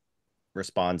then that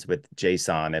responds with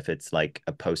JSON if it's like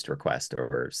a post request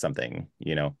or something,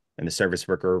 and the service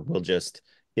worker will just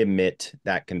emit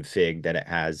that config that it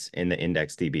has in the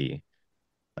index DB.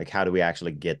 Like, how do we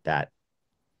actually get that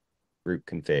root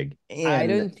config? I And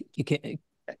don't think you can.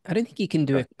 I don't think you can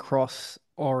do a cross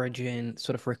origin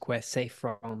sort of request, say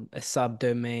from a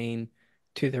subdomain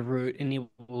to the root, and it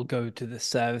will go to the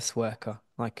service worker.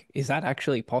 Like, is that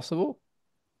actually possible?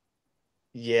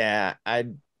 yeah, I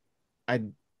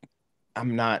I'm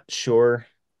not sure.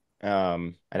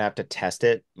 I'd have to test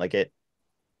it. Like it.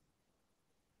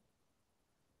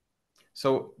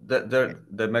 So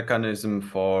the mechanism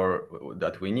for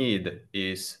that we need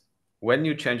is when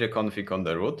you change a config on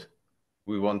the root,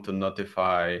 we want to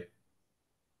notify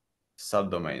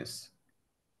subdomains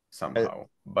somehow.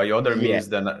 By other Yeah, means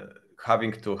than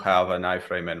having to have an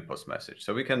iframe and post message.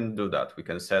 So we can do that. We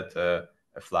can set a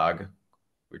flag,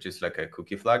 which is like a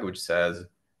cookie flag, which says,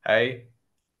 hey,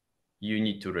 you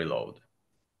need to reload.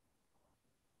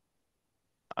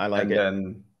 I like it.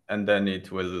 And then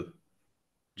it will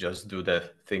just do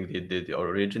the thing it did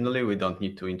originally. We don't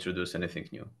need to introduce anything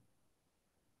new.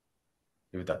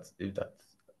 If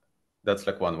that's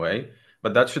like one way,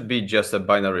 but that should be just a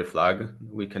binary flag.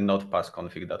 We cannot pass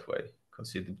config that way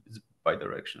because it is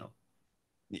bidirectional.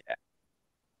 Yeah.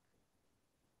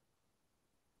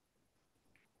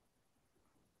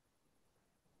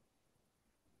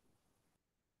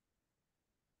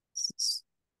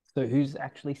 So who's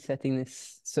actually setting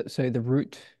this? So the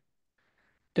root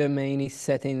domain is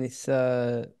setting this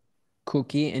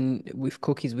cookie, and with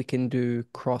cookies we can do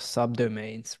cross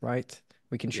subdomains, right?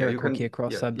 We can share a cookie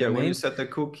across Yeah, when you subdomains. set a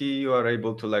cookie, you are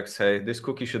able to like say this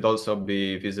cookie should also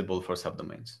be visible for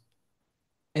subdomains.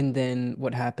 And then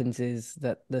what happens is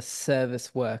that the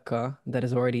service worker that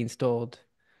is already installed,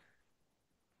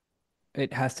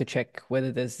 it has to check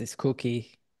whether there's this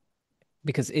cookie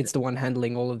because it's the one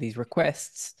handling all of these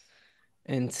requests.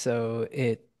 And so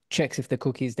it checks if the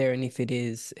cookie is there, and if it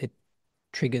is, it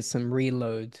triggers some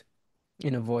reload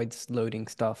and avoids loading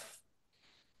stuff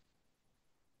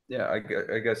Yeah,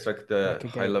 I guess like the like a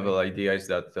high level gateway. idea is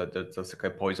that's like a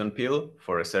poison pill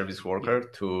for a service worker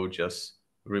to just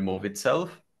remove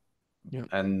itself, Yeah.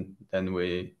 and then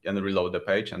we reload the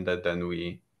page, and then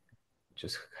we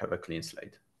just have a clean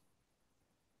slate.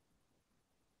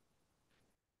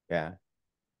 Yeah.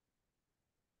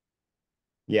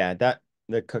 Yeah, that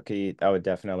the cookie that would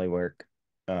definitely work.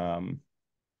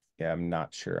 Yeah, I'm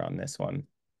not sure on this one.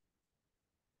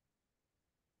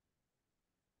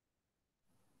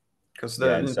 Because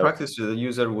Yeah, and in so practice, the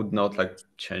user would not like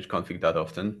change config that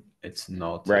often. It's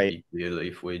not a right. big deal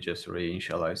if we just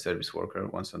reinitialize service worker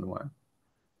once in a while.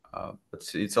 But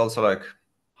it's also like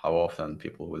how often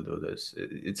people will do this.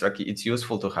 It's like it's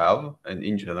useful to have, and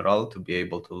in general, to be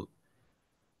able to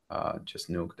just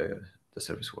nuke the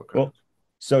service worker. Well,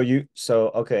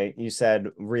 okay, you said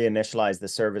reinitialize the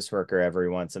service worker every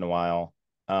once in a while.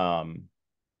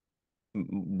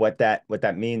 what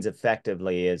that means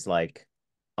effectively is like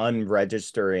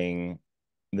unregistering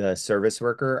the service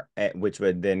worker, which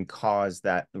would then cause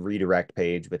that redirect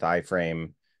page with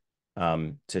iframe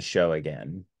to show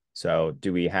again. So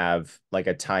do we have like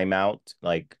a timeout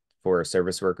like for a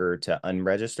service worker to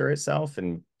unregister itself,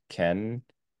 and can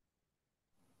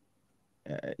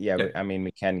yeah, Yeah. I mean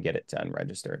we can get it to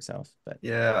unregister itself, but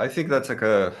Yeah, I think that's like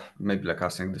a maybe like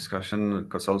async discussion,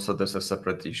 because also there's a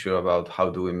separate issue about how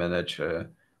do we manage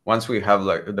once we have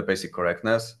like the basic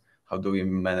correctness, how do we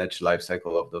manage life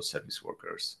cycle of those service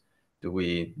workers? Do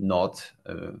we not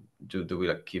do we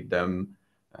like keep them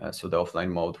so the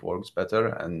offline mode works better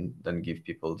and then give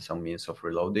people some means of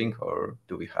reloading, or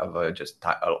do we have just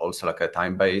also like a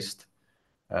time-based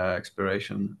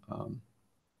expiration?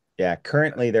 yeah,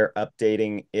 currently they're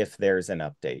updating if there's an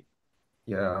update.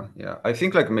 Yeah. I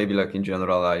think like maybe like in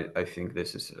general, I think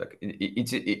this is like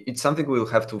it's something we'll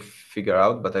have to figure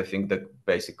out. But I think the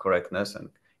basic correctness and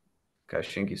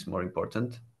caching is more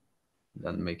important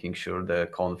than making sure the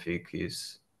config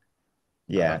is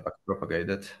Yeah.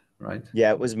 propagated, right?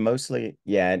 Yeah, it was mostly,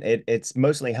 yeah, and it's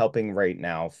mostly helping right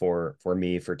now for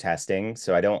me for testing.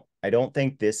 So I don't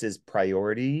think this is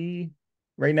priority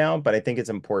right now, but I think it's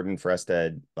important for us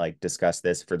to like discuss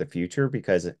this for the future,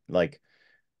 because like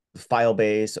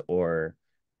Firebase or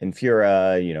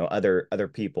Infura, other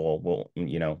people will,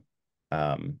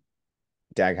 um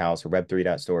Daghouse or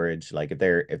Web3.storage, like if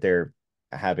they're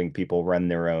having people run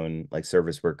their own like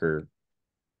service worker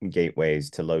gateways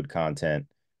to load content,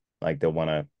 like they'll want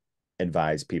to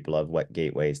advise people of what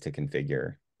gateways to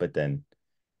configure. But then,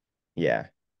 yeah,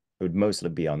 it would mostly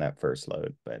be on that first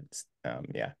load. But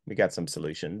yeah, we got some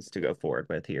solutions to go forward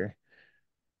with here.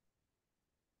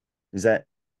 Is that,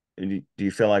 do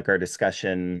you feel like our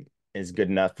discussion is good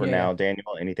enough for Yeah, now,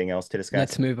 Daniel? Anything else to discuss?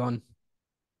 let's move on.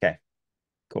 Okay,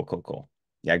 cool.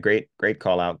 Yeah, great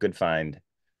call out. Good find.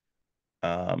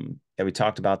 Yeah, we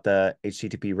talked about the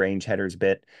HTTP range headers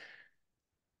bit.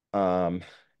 Um,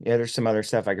 yeah, there's some other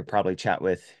stuff I could probably chat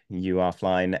with you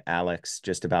offline, Alex,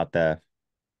 just about the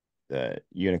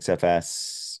Unix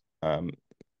FS, um,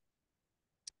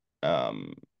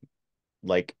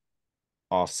 like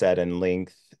offset and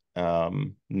length,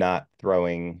 not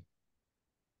throwing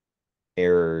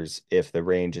errors if the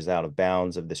range is out of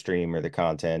bounds of the stream or the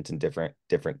content, and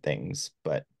different things.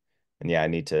 But and yeah, I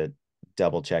need to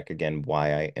double check again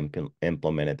why I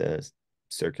implemented the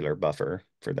circular buffer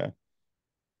for the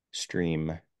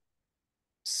stream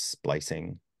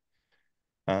splicing.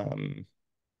 Um,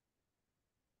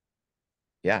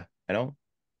 yeah, I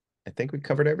think we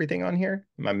covered everything on here.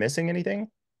 Am I missing anything?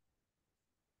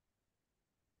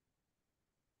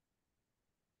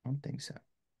 I don't think so.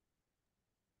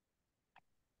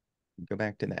 Go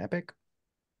back to the epic.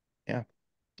 Yeah.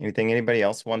 Anything anybody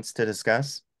else wants to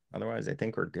discuss? Otherwise, I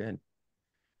think we're good.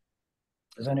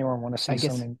 Does anyone want to see I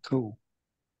guess, something cool?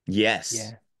 Yes.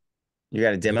 yeah. You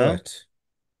got a Do demo? it.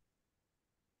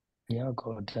 Yeah, I've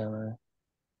got a demo.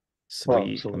 Well,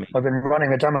 Sweet. sort of. I've been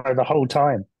running a demo the whole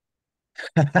time.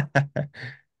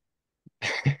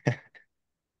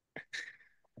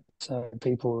 So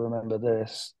people remember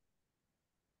this.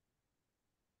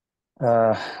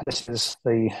 This is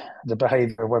the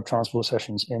behavior of web transport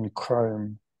sessions in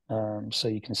Chrome. So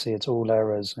you can see it's all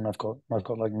errors, and I've got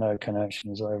like no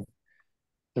connections. I have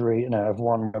I have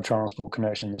one web transport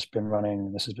connection that's been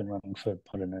running. This has been running for,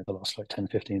 I don't know, the last like 10,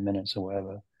 15 minutes or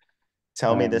whatever.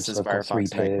 Tell me this is So I've got three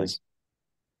Firefox nightly. peers.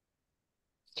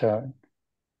 So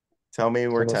Tell me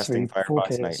So we're I've got testing four Firefox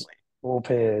peers, nightly.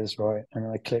 right?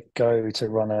 And I click go to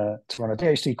run a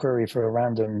DHT query for a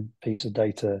random piece of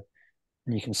data,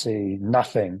 and you can see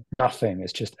nothing.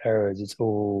 It's just errors. It's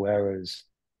all errors.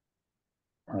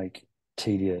 Like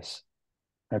tedious.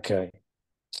 Okay,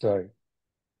 so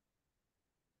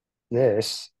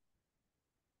this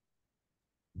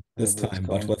This wherever it's time,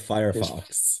 but gone with is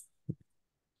Firefox.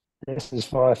 this is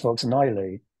Firefox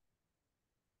nightly.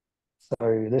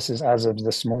 So this is as of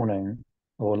this morning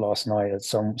or last night at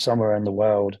somewhere in the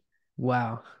world.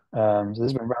 Wow. So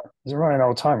this has been running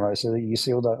all the time, right? So you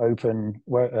see all the open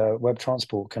web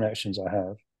transport connections I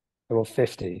have. I've got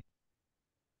 50,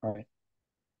 right?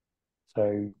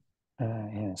 So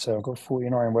yeah, so I've got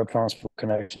 49 web transport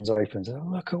connections open. So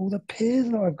look at all the peers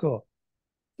that I've got.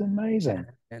 It's amazing.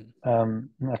 And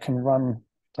I can I run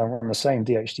the same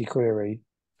DHT query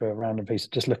for a random piece,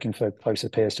 just looking for closer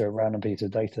peers to a random piece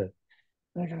of data.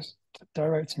 And it goes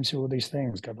directing to all these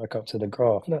things. Go back up to the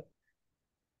graph. Look,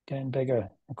 getting bigger.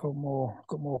 I've got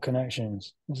more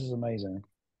connections. This is amazing.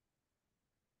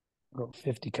 I've got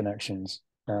 50 connections.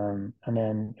 And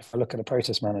then if I look at the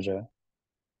process manager,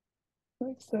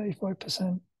 like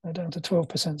 35%, down to 12%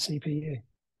 CPU.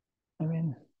 I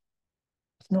mean,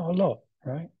 it's not a lot,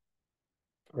 right?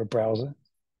 For a browser.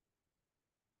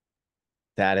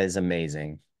 That is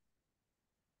amazing.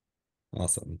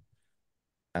 Awesome.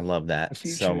 I love The that so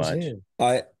future is much.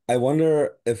 here. I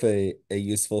wonder if a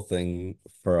useful thing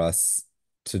for us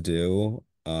to do,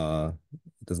 it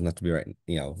doesn't have to be right,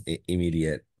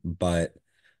 immediate, but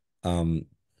um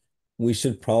we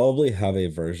should probably have a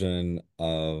version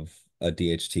of a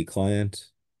DHT client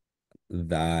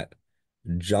that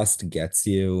just gets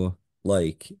you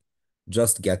like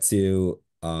just gets you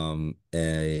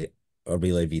a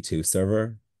Relay V2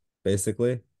 server,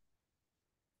 basically.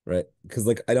 Right. Because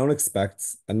like I'm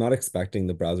not expecting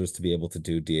the browsers to be able to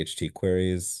do DHT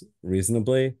queries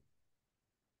reasonably,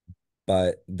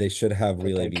 but they should have But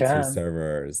Relay they V2 can.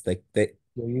 servers.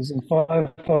 You're using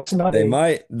Firefox They 90.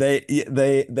 might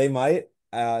they might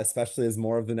especially as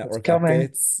more of the It's network coming.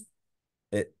 updates,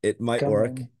 it might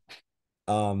work.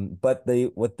 Coming. But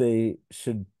what they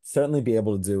should certainly be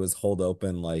able to do is hold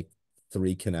open like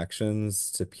 3 connections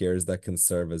to peers that can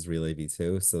serve as Relay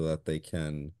V2 so that they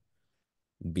can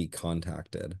be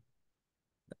contacted.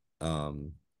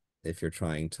 Um, if you're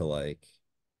trying to like,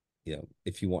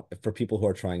 if you want for people who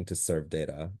are trying to serve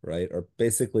data, right? Or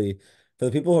basically for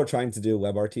the people who are trying to do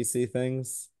WebRTC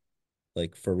things,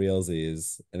 like for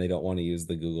realsies, and they don't want to use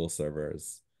the Google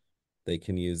servers, they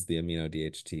can use the Amino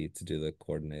DHT to do the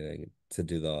coordinating, to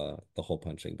do the hole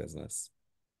punching business.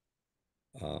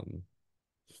 Um,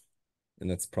 and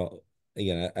that's probably,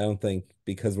 again, I don't think,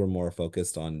 because we're more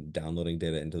focused on downloading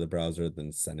data into the browser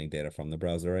than sending data from the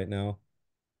browser right now,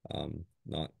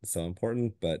 not so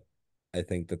important, but I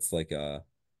think that's like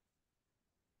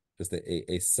just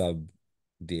a sub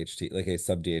DHT, like a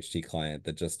sub DHT client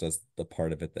that just does the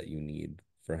part of it that you need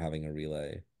for having a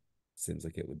relay. Seems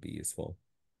like it would be useful.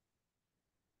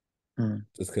 Hmm.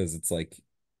 Just because it's like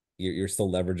you're still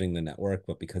leveraging the network,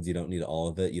 but because you don't need all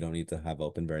of it, you don't need to have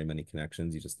open very many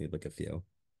connections. You just need like a few.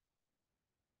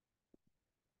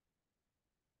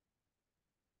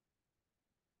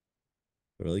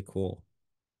 Really cool.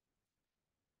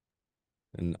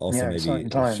 And also Yeah, maybe exciting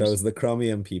it times. shows the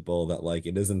Chromium people that like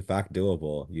it is in fact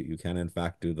doable. You can in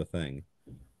fact do the thing.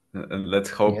 And let's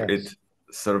hope it Yes.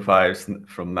 survives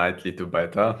from nightly to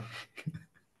beta.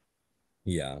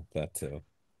 Yeah, that too.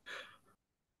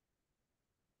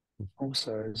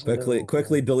 Also, there's a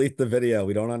Quickly little delete the video.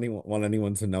 We don't want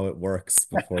anyone to know it works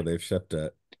before they've shipped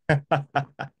it.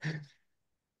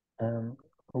 um,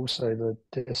 also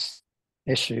this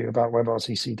issue about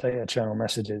WebRTC data channel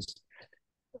messages.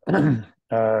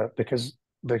 Because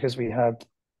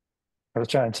I was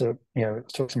trying to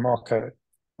talk to Marco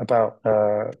about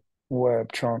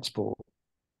web transport.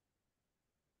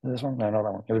 This one, no, not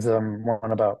that one. It was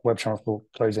one about web transport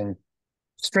closing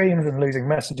streams and losing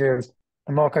messages.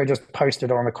 And Marco just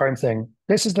posted on the Chrome thing,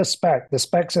 "This is the spec. The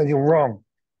spec says you're wrong."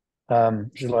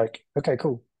 She's like, "Okay,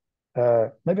 cool.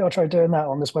 Maybe I'll try doing that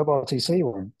on this WebRTC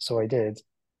one." So I did.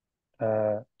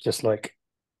 Just like,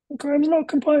 Chrome's not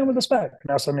compliant with the spec.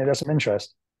 Now suddenly there's some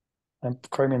interest. And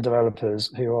Chromium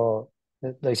developers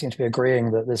they seem to be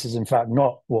agreeing that this is in fact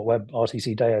not what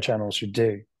WebRTC data channels should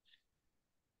do.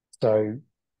 So,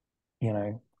 you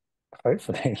know,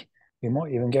 hopefully we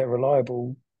might even get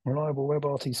reliable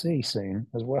WebRTC soon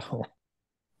as well.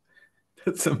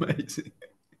 That's amazing.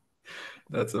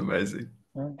 That's amazing.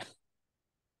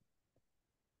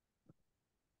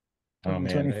 Oh man.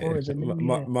 2024 is a new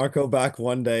year. Marco back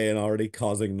one day and already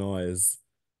causing noise.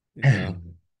 Yeah.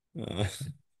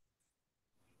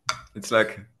 It's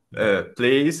like,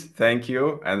 please, thank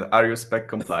you, and are you spec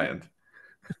compliant?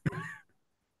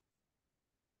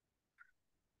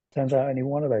 Turns out only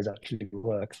one of those actually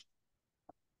works.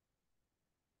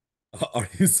 Are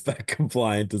you spec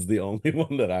compliant is the only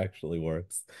one that actually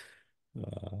works.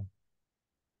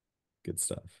 Good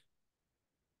stuff.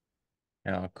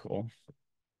 Oh, cool.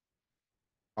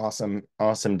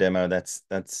 Awesome demo.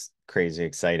 That's crazy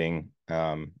exciting.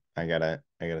 I gotta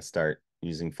start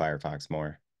using Firefox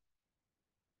more.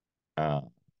 Uh,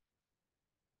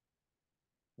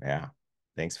 yeah.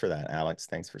 Thanks for that, Alex.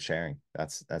 Thanks for sharing.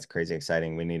 That's crazy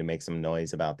exciting. We need to make some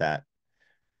noise about that.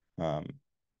 Um,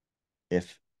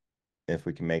 if if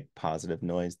we can make positive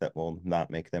noise that will not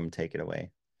make them take it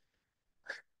away.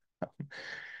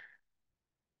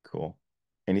 Cool.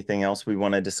 Anything else we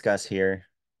want to discuss here?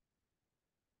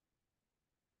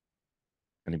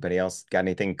 Anybody else got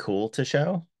anything cool to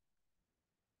show?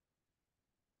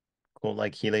 Cool,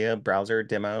 like Helia browser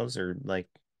demos or like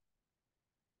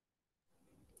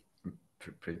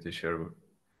Pretty sure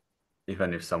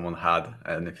even if someone had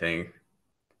anything,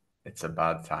 it's a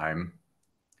bad time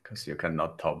because you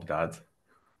cannot top that.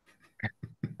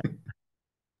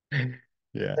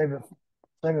 Yeah.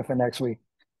 Save it for next week.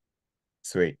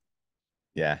 Sweet.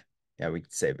 Yeah. Yeah, we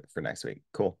can save it for next week.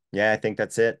 Cool. Yeah, I think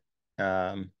that's it.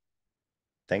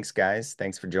 Thanks, guys.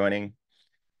 Thanks for joining.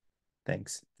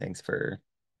 Thanks for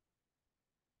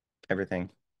everything.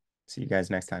 See you guys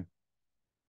next time.